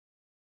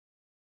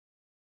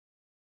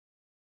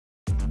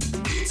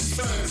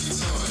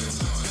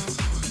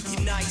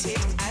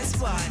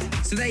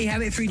So there you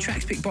have it, 3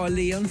 tracks picked by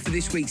Leon for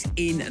this week's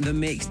In the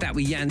Mix. That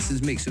was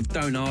Janssen's mix of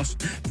Don't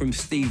Ask from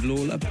Steve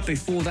Lawler.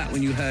 Before that,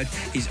 when you heard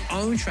his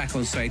own track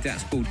on Save,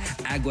 that's called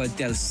Agua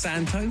del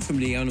Santo from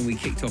Leon, and we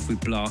kicked off with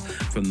Blah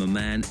from the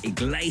man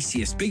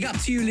Iglesias. Big up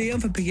to you,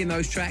 Leon, for picking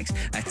those tracks.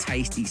 A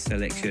tasty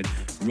selection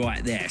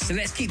right there. So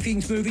let's keep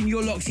things moving.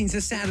 You're locked into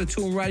the sound of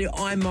Toolroom Radio.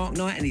 I'm Mark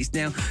Knight, and it's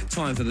now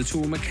time for the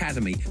Toolroom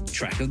Academy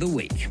Track of the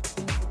Week.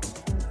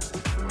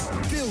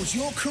 Build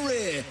your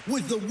career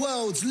with the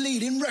world's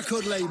leading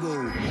record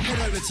label.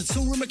 Head over to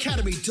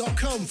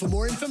toolroomacademy.com for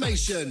more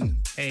information.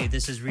 Hey,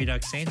 this is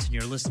Redux Saints, and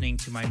you're listening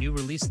to my new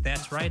release,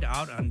 That's Right,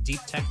 out on Deep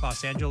Tech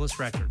Los Angeles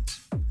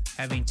Records.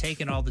 Having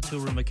taken all the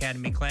Toolroom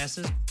Academy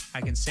classes,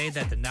 I can say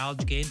that the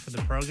knowledge gained for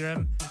the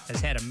program has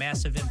had a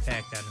massive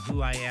impact on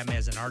who I am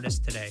as an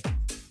artist today.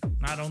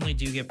 Not only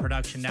do you get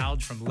production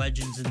knowledge from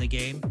legends in the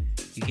game,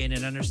 you gain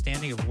an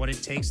understanding of what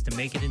it takes to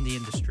make it in the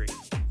industry.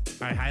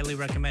 I highly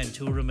recommend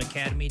Toolroom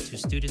Academy to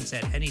students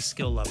at any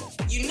skill level.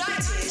 United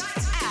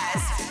as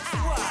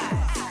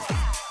one.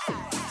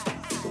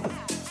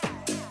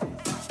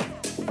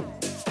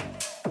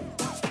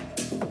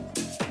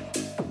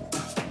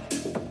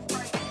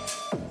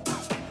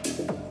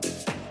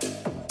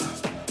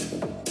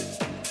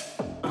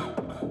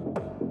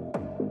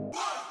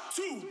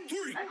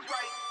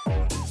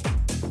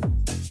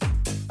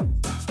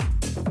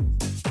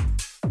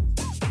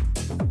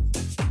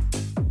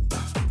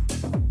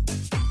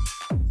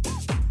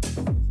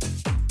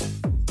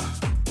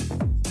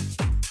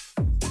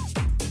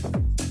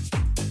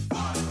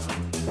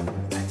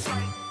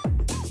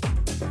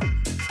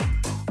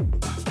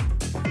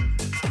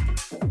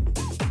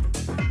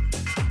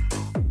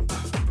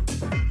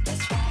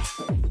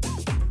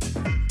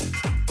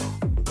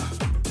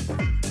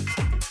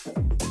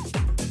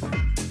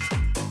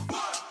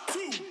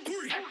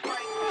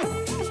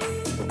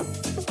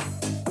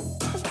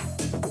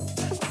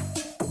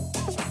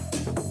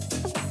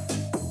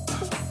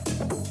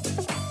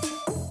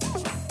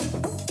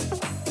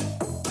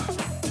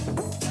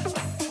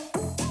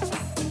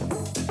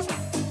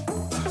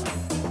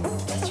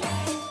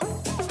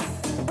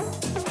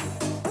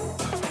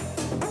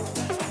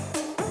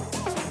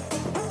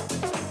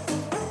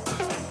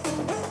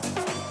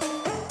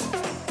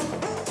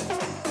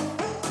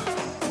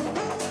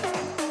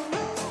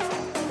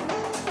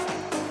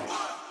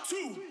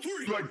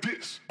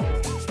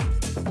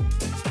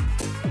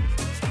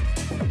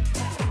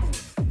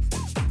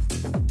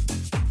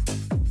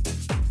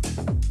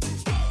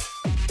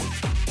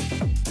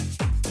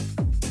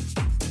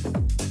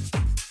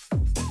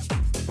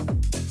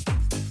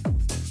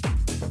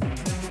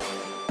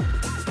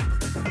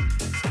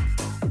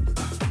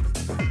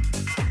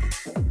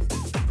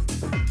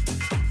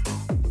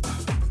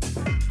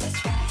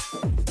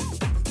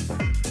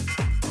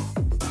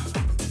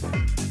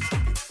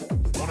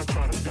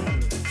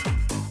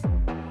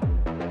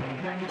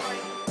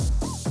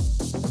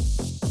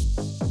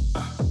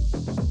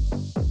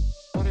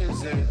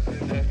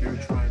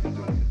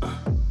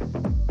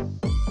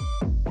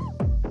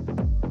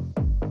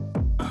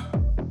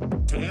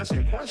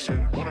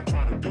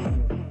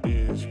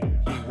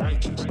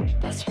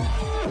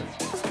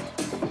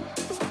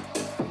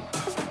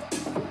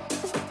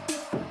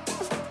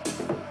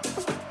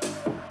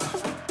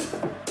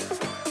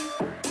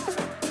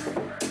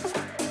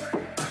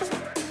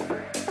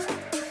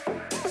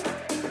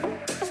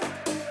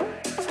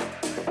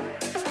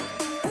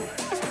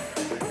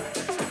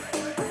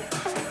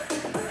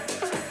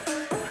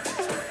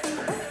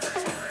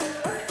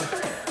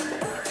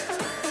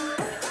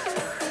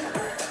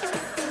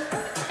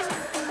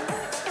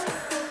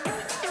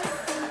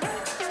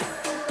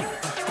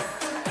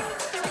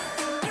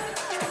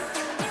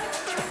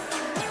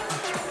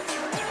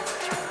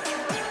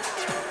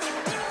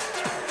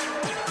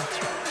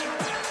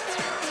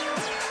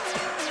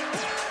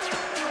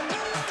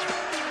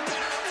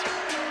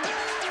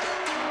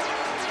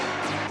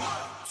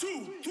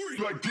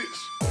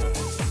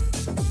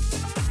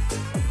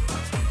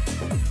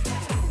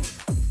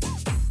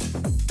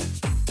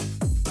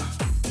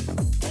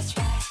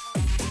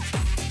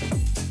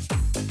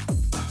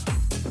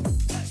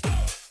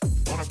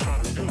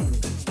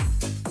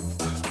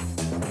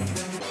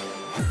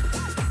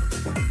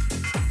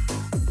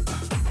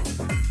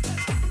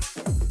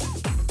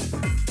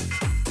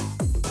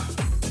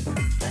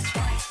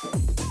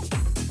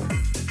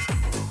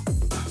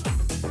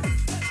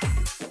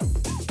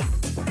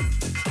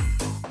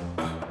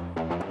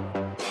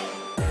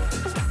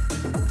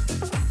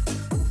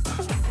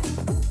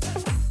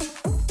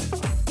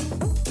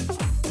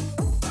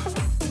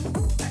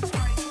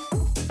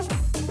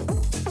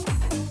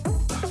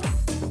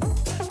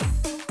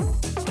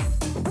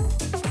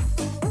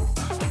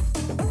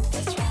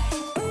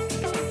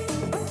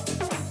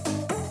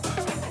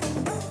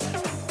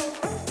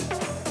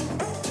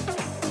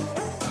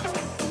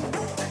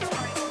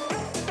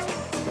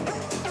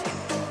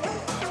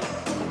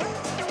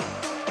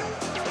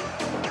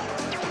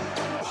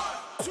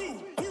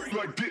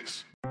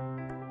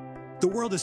 The world is